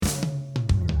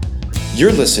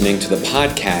You're listening to the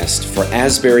podcast for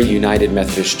Asbury United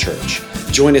Methodist Church.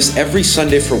 Join us every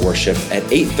Sunday for worship at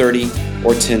 8:30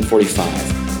 or 10:45.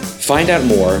 Find out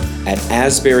more at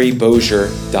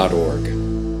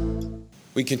asburybossier.org.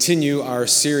 We continue our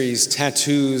series,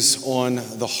 Tattoos on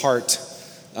the Heart.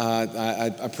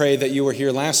 I pray that you were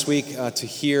here last week to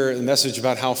hear the message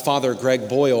about how Father Greg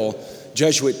Boyle,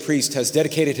 Jesuit priest, has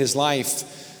dedicated his life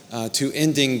to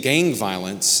ending gang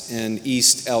violence in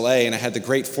East LA. And I had the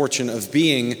great fortune of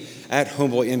being at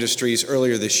Homeboy Industries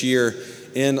earlier this year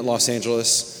in Los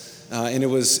Angeles. And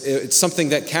it's something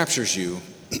that captures you,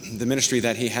 the ministry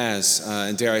that he has.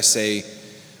 And dare I say,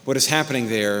 what is happening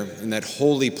there in that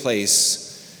holy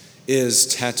place is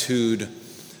tattooed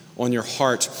on your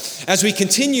heart. As we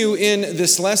continue in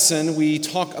this lesson, we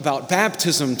talk about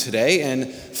baptism today.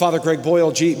 And Father Greg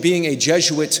Boyle, being a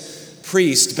Jesuit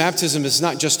priest, baptism is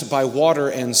not just by water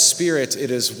and spirit, it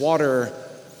is water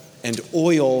and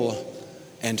oil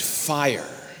and fire.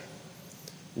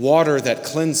 Water that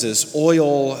cleanses,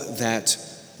 oil that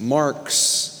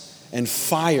marks, and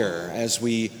fire as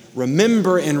we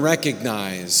remember and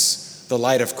recognize the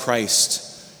light of Christ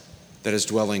that is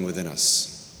dwelling within us.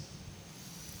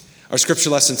 Our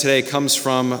scripture lesson today comes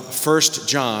from 1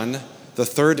 John, the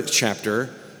 3rd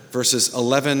chapter, verses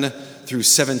 11 through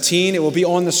 17. It will be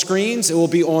on the screens, it will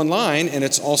be online, and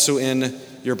it's also in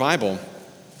your Bible.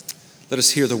 Let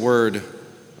us hear the word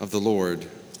of the Lord.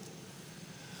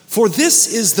 For this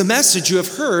is the message you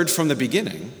have heard from the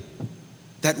beginning,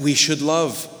 that we should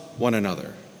love one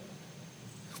another.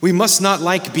 We must not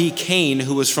be Cain,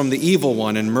 who was from the evil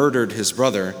one and murdered his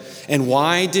brother. And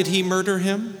why did he murder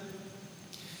him?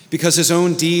 Because his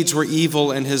own deeds were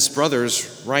evil and his brother's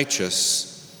righteous.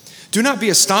 Do not be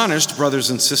astonished, brothers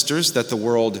and sisters, that the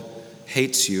world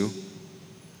hates you.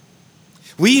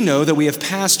 We know that we have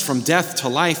passed from death to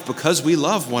life because we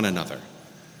love one another.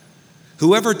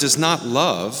 Whoever does not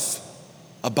love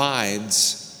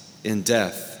abides in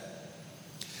death.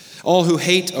 All who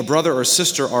hate a brother or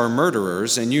sister are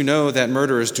murderers, and you know that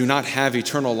murderers do not have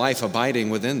eternal life abiding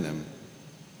within them.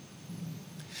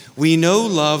 We know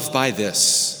love by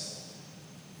this,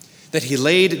 that he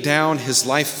laid down his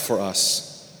life for us,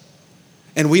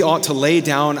 and we ought to lay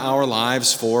down our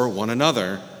lives for one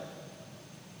another.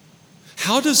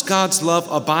 How does God's love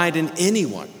abide in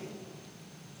anyone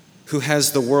who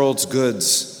has the world's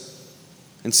goods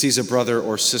and sees a brother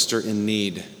or sister in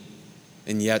need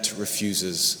and yet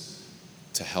refuses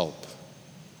to help?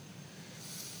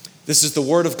 This is the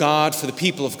word of God for the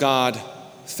people of God.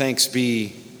 Thanks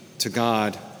be to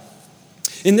God.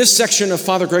 In this section of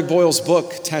Father Greg Boyle's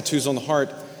book, Tattoos on the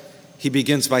Heart, he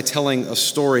begins by telling a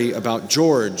story about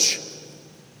George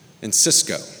and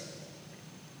Cisco.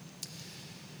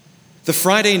 The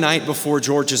Friday night before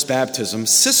George's baptism,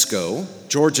 Cisco,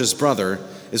 George's brother,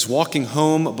 is walking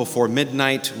home before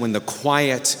midnight when the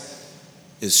quiet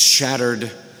is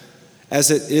shattered, as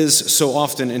it is so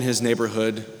often in his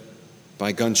neighborhood,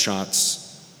 by gunshots.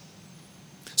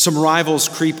 Some rivals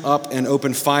creep up and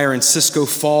open fire, and Cisco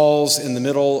falls in the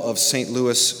middle of St.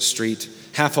 Louis Street,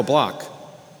 half a block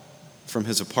from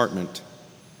his apartment,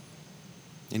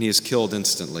 and he is killed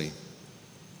instantly.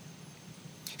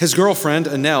 His girlfriend,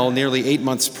 Annelle, nearly 8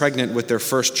 months pregnant with their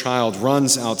first child,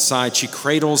 runs outside. She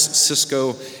cradles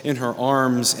Cisco in her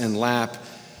arms and lap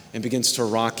and begins to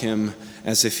rock him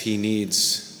as if he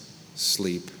needs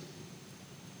sleep.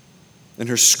 And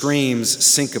her screams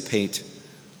syncopate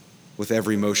with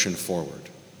every motion forward.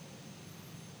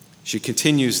 She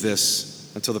continues this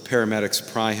until the paramedics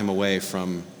pry him away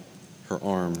from her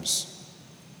arms.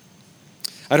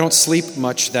 I don't sleep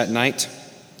much that night.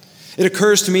 It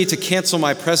occurs to me to cancel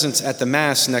my presence at the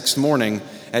Mass next morning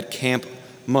at Camp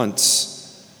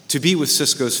Muntz to be with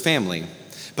Cisco's family.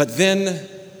 But then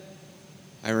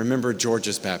I remember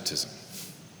George's baptism.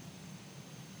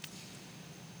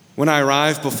 When I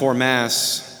arrive before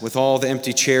Mass with all the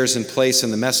empty chairs in place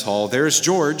in the mess hall, there's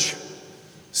George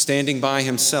standing by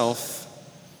himself,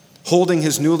 holding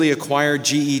his newly acquired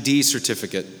GED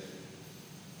certificate.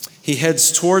 He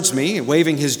heads towards me,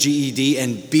 waving his GED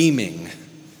and beaming.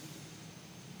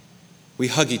 We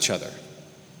hug each other.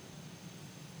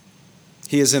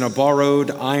 He is in a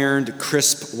borrowed, ironed,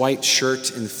 crisp white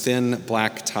shirt and thin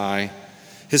black tie.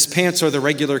 His pants are the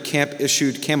regular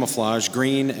camp-issued camouflage,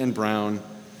 green and brown.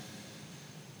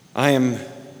 I am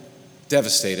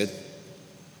devastated,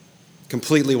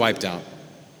 completely wiped out,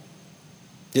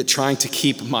 yet trying to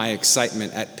keep my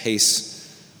excitement at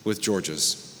pace with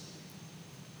George's.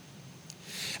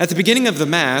 At the beginning of the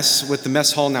Mass, with the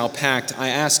mess hall now packed, I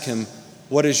ask him,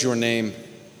 "What is your name?"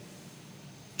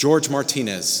 "George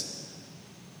Martinez,"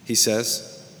 he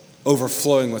says,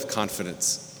 overflowing with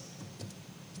confidence.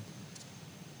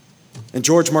 And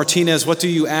George Martinez, what do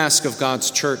you ask of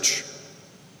God's church?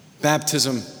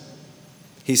 Baptism,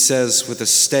 he says with a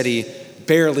steady,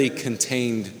 barely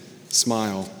contained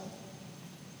smile.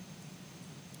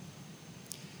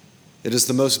 It is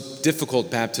the most difficult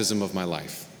baptism of my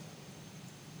life.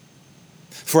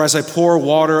 For as I pour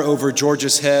water over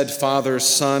George's head, Father,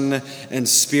 Son, and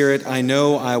Spirit, I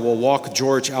know I will walk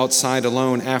George outside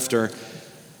alone after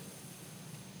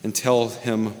and tell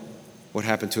him what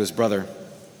happened to his brother.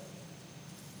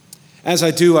 As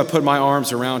I do, I put my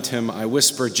arms around him. I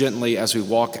whisper gently as we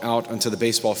walk out onto the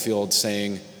baseball field,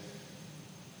 saying,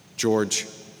 George,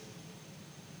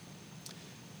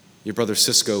 your brother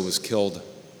Cisco was killed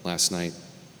last night.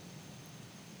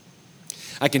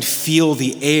 I can feel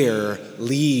the air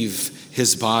leave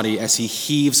his body as he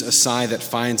heaves a sigh that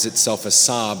finds itself a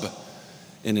sob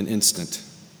in an instant.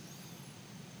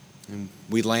 And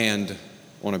we land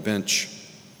on a bench.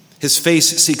 His face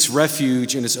seeks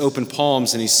refuge in his open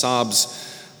palms, and he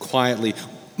sobs quietly.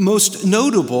 Most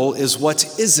notable is what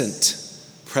isn't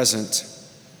present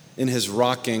in his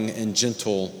rocking and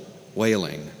gentle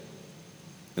wailing.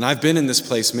 And I've been in this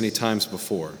place many times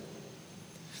before.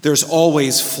 There's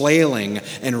always flailing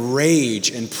and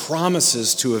rage and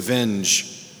promises to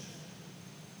avenge.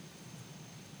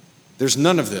 There's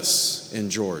none of this in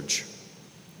George.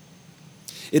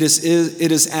 It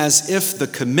is as if the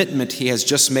commitment he has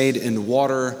just made in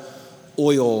water,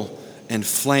 oil, and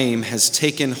flame has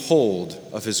taken hold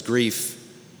of his grief.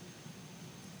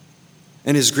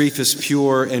 And his grief is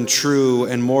pure and true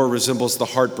and more resembles the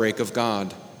heartbreak of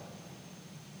God.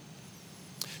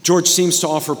 George seems to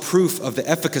offer proof of the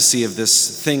efficacy of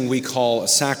this thing we call a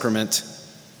sacrament,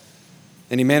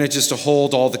 and he manages to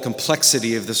hold all the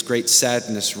complexity of this great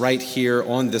sadness right here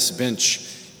on this bench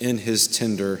in his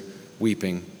tender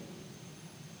weeping.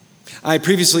 I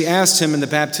previously asked him in the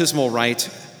baptismal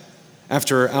rite,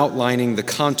 after outlining the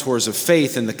contours of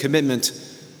faith and the commitment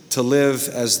to live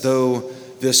as though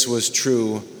this was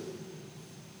true,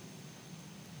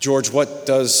 George, what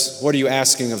are you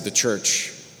asking of the church?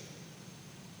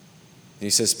 And he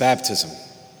says, baptism,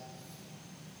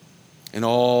 and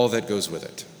all that goes with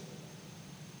it.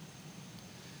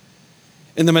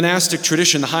 In the monastic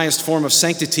tradition, the highest form of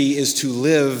sanctity is to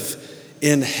live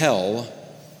in hell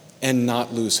and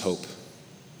not lose hope.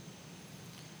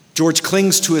 George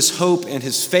clings to his hope and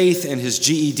his faith and his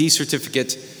GED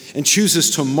certificate and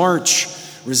chooses to march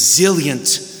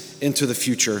resilient into the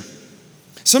future.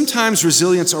 Sometimes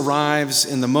resilience arrives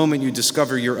in the moment you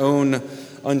discover your own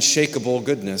unshakable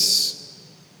goodness.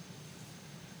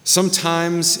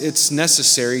 Sometimes it's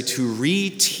necessary to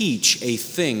reteach a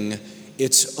thing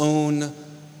its own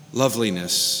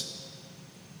loveliness,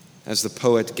 as the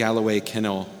poet Galloway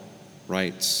Kennell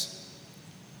writes.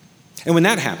 And when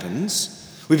that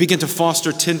happens, we begin to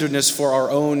foster tenderness for our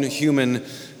own human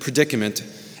predicament.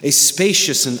 A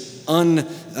spacious and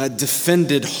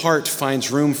undefended heart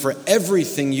finds room for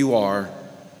everything you are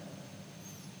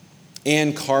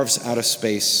and carves out a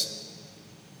space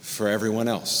for everyone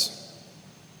else.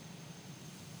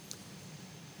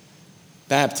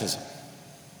 Baptism.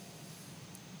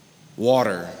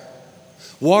 Water.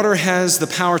 Water has the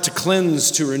power to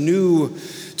cleanse, to renew,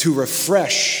 to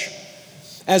refresh.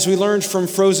 As we learned from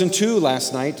Frozen 2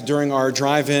 last night during our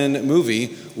drive-in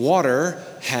movie, water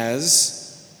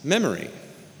has memory.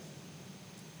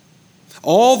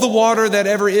 All the water that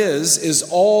ever is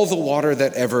all the water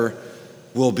that ever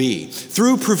will be.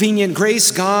 Through prevenient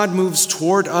grace, God moves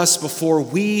toward us before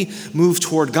we move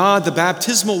toward God. The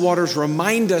baptismal waters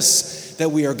remind us that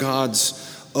we are God's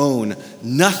own.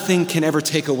 Nothing can ever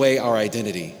take away our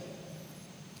identity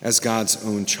as God's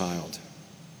own child.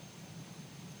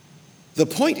 The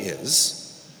point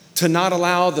is to not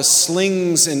allow the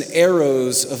slings and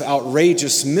arrows of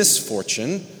outrageous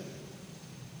misfortune,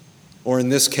 or in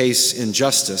this case,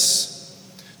 injustice,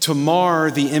 to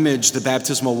mar the image the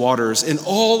baptismal waters in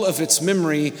all of its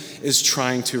memory is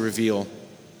trying to reveal.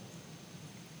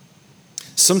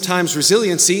 Sometimes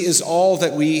resiliency is all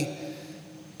that we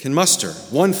can muster,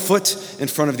 one foot in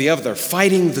front of the other,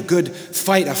 fighting the good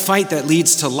fight, a fight that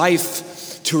leads to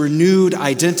life, to renewed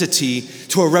identity,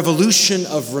 to a revolution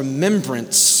of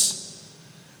remembrance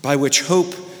by which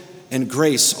hope and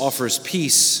grace offers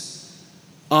peace,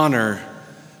 honor,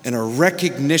 and a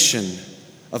recognition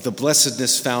of the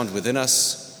blessedness found within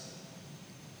us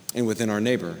and within our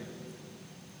neighbor.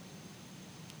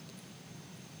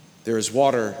 There is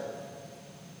water,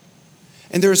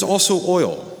 and there is also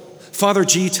oil. Father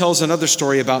G tells another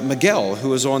story about Miguel, who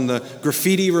was on the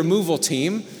graffiti removal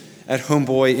team at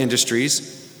Homeboy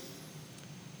Industries.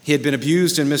 He had been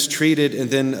abused and mistreated and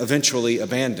then eventually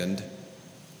abandoned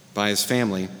by his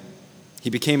family. He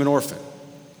became an orphan.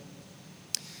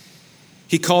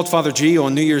 He called Father G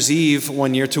on New Year's Eve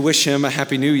one year to wish him a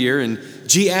Happy New Year, and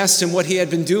G asked him what he had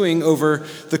been doing over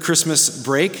the Christmas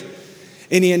break,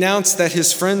 and he announced that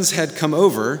his friends had come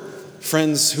over,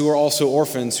 friends who were also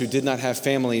orphans who did not have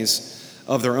families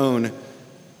of their own,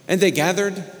 and they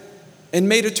gathered and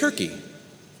made a turkey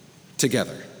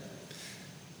together.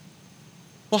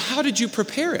 Well, how did you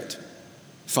prepare it?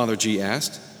 Father G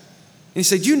asked. And he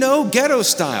said, ghetto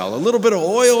style, a little bit of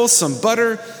oil, some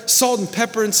butter, salt and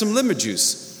pepper, and some lemon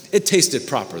juice. It tasted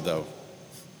proper, though.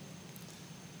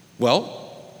 Well,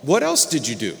 what else did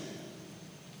you do?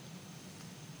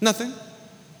 Nothing.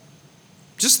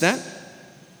 Just that.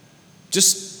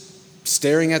 Just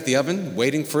staring at the oven,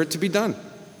 waiting for it to be done.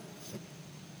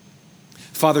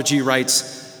 Father G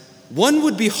writes, one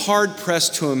would be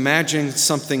hard-pressed to imagine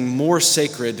something more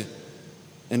sacred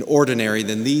and ordinary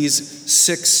than these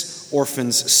 6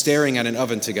 orphans staring at an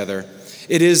oven together.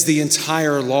 It is the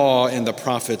entire law and the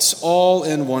prophets all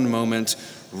in one moment,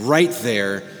 right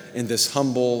there in this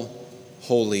humble,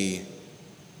 holy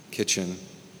kitchen.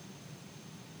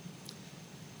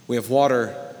 We have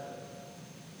water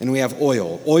and we have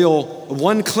oil. Oil,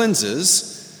 one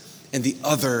cleanses and the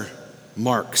other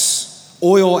marks.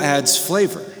 Oil adds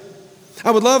flavor.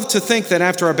 I would love to think that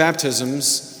after our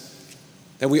baptisms,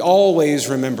 that we always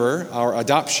remember our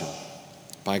adoption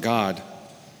by God,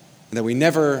 and that we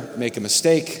never make a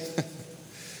mistake,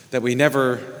 that we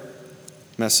never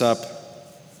mess up,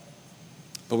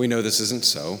 but we know this isn't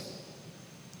so.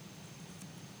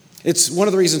 It's one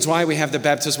of the reasons why we have the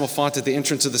baptismal font at the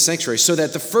entrance of the sanctuary, so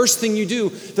that the first thing you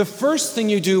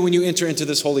do when you enter into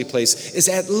this holy place is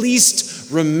at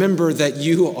least remember that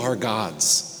you are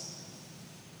God's,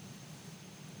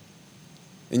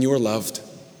 and you are loved.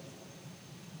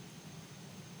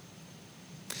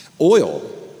 Oil,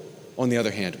 on the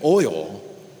other hand, oil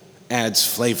adds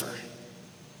flavor.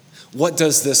 What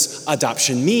does this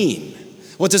adoption mean?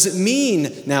 What does it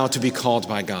mean now to be called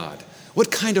by God? What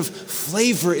kind of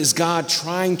flavor is God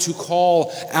trying to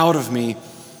call out of me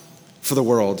for the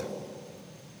world?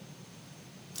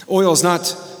 Oil is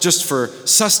not just for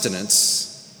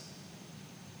sustenance.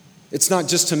 It's not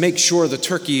just to make sure the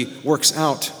turkey works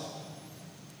out.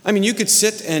 I mean, you could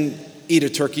sit and eat a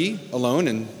turkey alone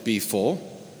and be full.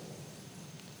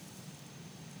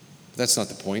 That's not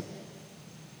the point.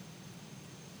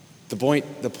 The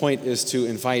point is to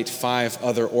invite 5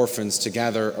 other orphans to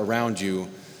gather around you,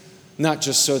 not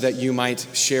just so that you might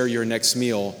share your next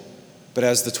meal, but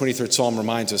as the 23rd Psalm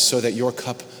reminds us, so that your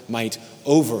cup might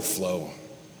overflow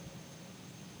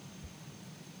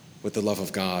with the love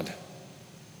of God.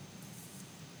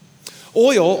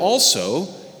 Oil also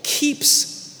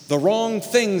keeps the wrong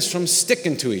things from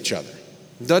sticking to each other,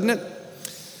 doesn't it?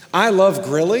 I love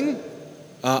grilling.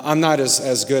 I'm not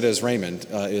as good as Raymond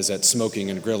is at smoking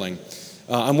and grilling.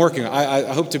 I'm working.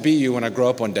 I hope to be you when I grow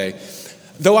up one day.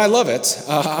 Though I love it,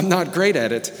 I'm not great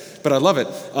at it, but I love it.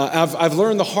 I've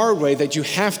learned the hard way that you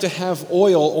have to have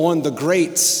oil on the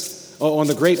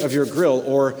grate of your grill,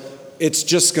 or it's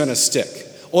just going to stick.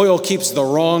 Oil keeps the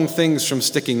wrong things from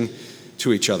sticking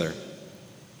to each other.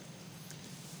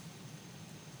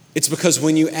 It's because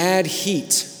when you add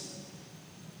heat,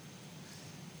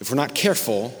 if we're not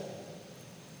careful,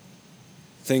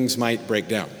 things might break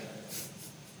down.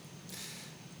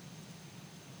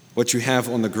 What you have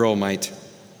on the grill might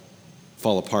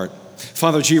fall apart.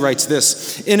 Father G writes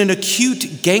this: in an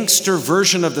acute gangster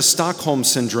version of the Stockholm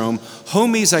Syndrome,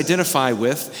 homies identify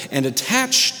with and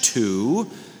attach to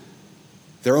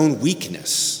their own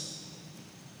weakness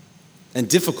and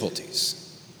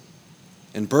difficulties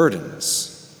and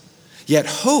burdens. Yet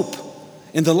hope,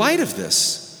 in the light of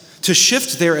this, to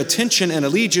shift their attention and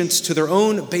allegiance to their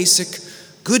own basic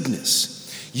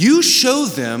goodness. You show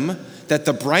them that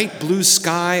the bright blue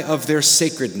sky of their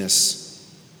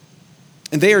sacredness,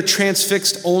 and they are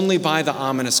transfixed only by the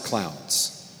ominous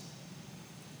clouds.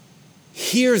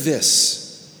 Hear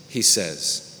this, he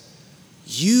says.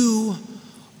 You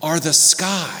are the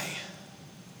sky.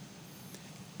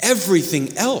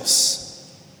 Everything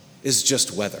else is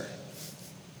just weather.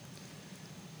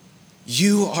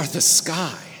 You are the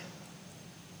sky.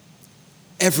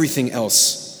 Everything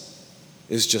else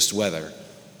is just weather.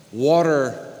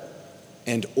 Water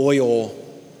and oil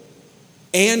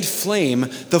and flame.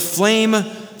 The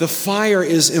fire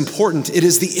is important. It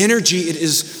is the energy, it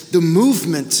is the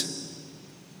movement.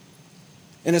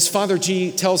 And as Father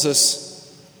G tells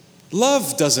us,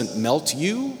 love doesn't melt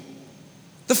you.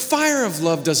 The fire of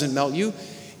love doesn't melt you.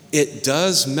 It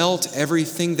does melt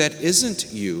everything that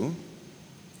isn't you.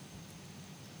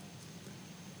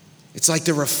 It's like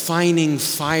the refining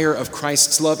fire of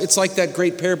Christ's love. It's like that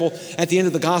great parable at the end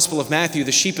of the Gospel of Matthew,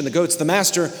 the sheep and the goats. The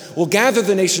master will gather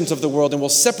the nations of the world and will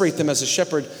separate them as a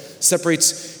shepherd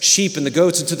separates sheep and the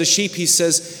goats. And to the sheep he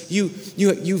says, you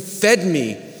fed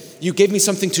me. You gave me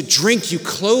something to drink. You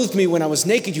clothed me when I was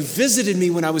naked. You visited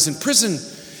me when I was in prison.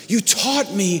 You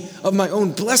taught me of my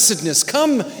own blessedness.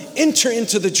 Come, enter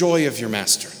into the joy of your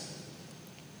master.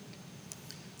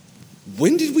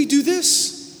 When did we do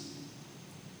this?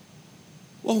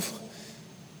 Well,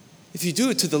 if you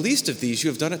do it to the least of these, you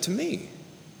have done it to me.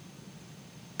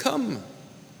 Come,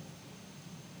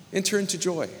 enter into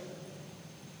joy.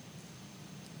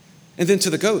 And then to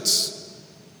the goats,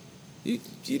 you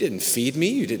didn't feed me,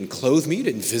 you didn't clothe me, you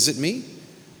didn't visit me.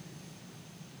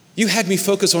 You had me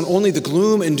focus on only the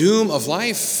gloom and doom of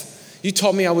life. You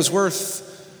taught me I was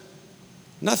worth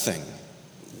nothing.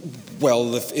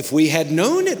 Well, if we had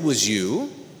known it was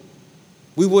you,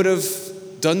 we would have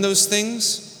done those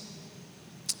things.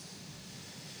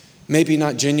 Maybe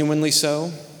not genuinely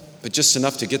so, but just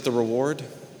enough to get the reward.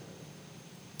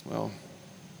 Well,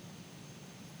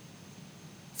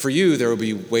 for you, there will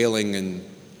be wailing and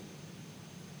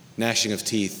gnashing of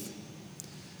teeth.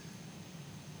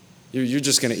 You're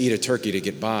just going to eat a turkey to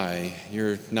get by.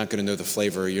 You're not going to know the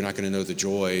flavor. You're not going to know the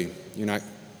joy. You're not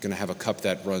going to have a cup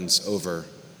that runs over.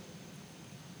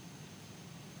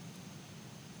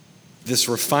 This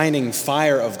refining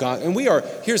fire of God. And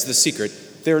here's the secret.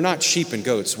 They're not sheep and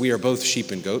goats. We are both sheep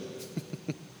and goat.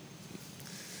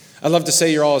 I'd love to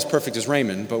say you're all as perfect as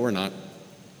Raymond, but we're not.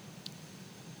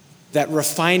 That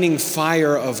refining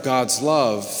fire of God's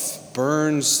love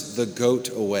burns the goat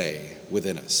away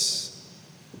within us.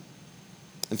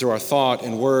 And through our thought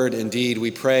and word and deed, we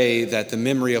pray that the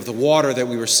memory of the water that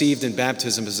we received in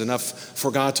baptism is enough for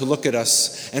God to look at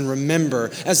us and remember.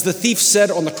 As the thief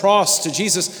said on the cross to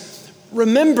Jesus,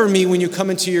 remember me when you come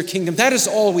into your kingdom. That is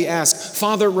all we ask.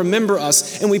 Father, remember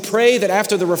us. And we pray that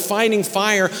after the refining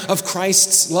fire of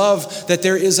Christ's love, that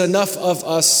there is enough of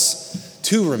us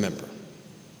to remember.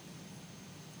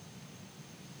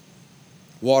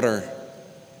 Water,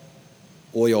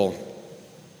 oil,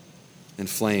 and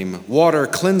flame. Water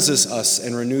cleanses us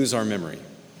and renews our memory.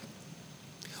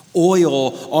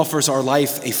 Oil offers our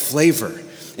life a flavor,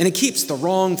 and it keeps the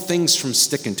wrong things from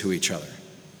sticking to each other.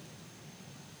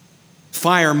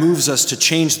 Fire moves us to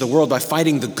change the world by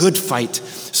fighting the good fight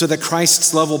so that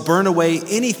Christ's love will burn away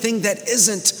anything that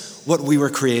isn't what we were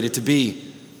created to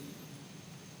be.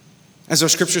 As our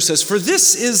scripture says, for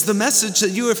this is the message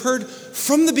that you have heard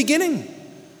from the beginning,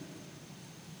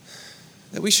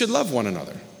 that we should love one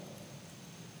another.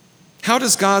 How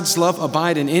does God's love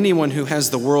abide in anyone who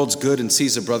has the world's good and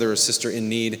sees a brother or sister in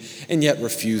need and yet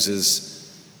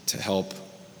refuses to help?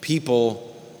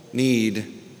 People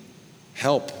need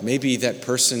help. Maybe that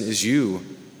person is you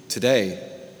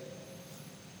today.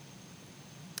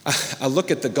 I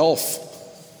look at the Gulf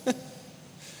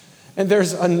and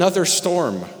there's another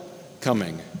storm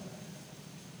coming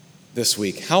this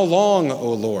week. How long,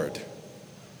 O Lord?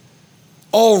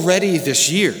 Already this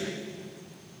year,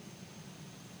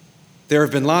 there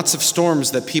have been lots of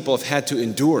storms that people have had to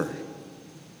endure.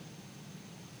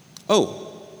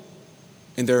 Oh,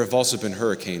 and there have also been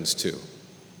hurricanes too.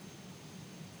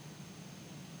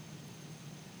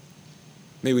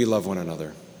 May we love one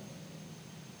another.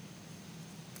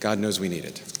 God knows we need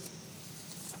it.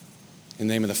 In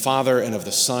the name of the Father, and of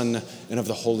the Son, and of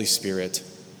the Holy Spirit.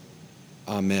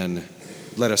 Amen.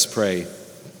 Let us pray.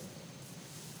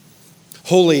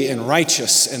 Holy and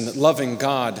righteous and loving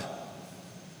God,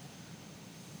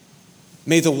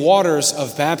 may the waters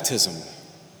of baptism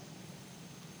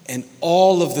and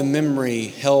all of the memory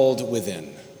held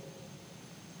within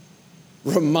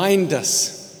remind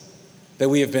us that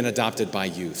we have been adopted by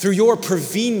you. Through your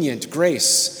prevenient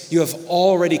grace, you have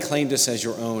already claimed us as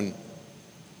your own.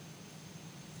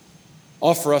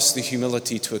 Offer us the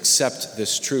humility to accept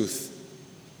this truth.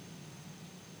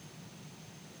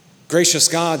 Gracious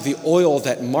God, the oil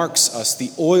that marks us,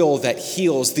 the oil that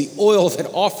heals, the oil that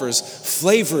offers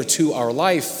flavor to our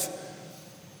life,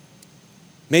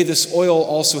 may this oil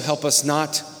also help us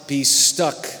not be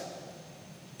stuck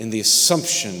in the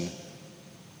assumption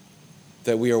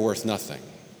that we are worth nothing,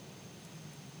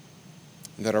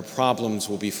 and that our problems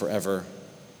will be forever,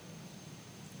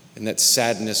 and that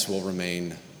sadness will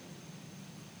remain.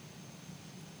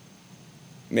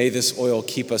 May this oil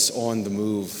keep us on the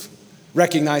move,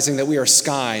 recognizing that we are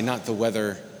sky, not the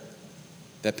weather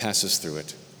that passes through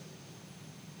it.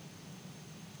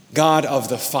 God of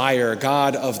the fire,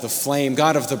 God of the flame,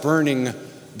 God of the burning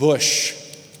bush,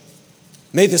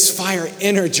 may this fire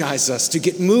energize us to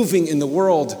get moving in the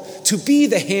world, to be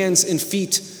the hands and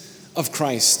feet of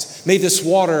Christ. May this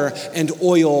water and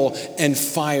oil and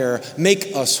fire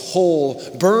make us whole,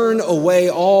 burn away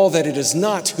all that it is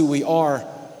not who we are,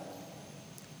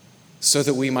 so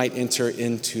that we might enter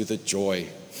into the joy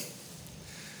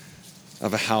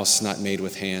of a house not made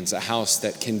with hands, a house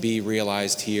that can be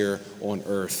realized here on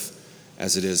earth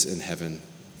as it is in heaven.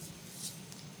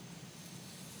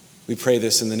 We pray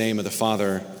this in the name of the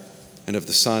Father, and of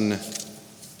the Son,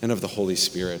 and of the Holy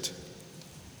Spirit.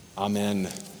 Amen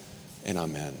and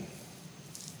amen.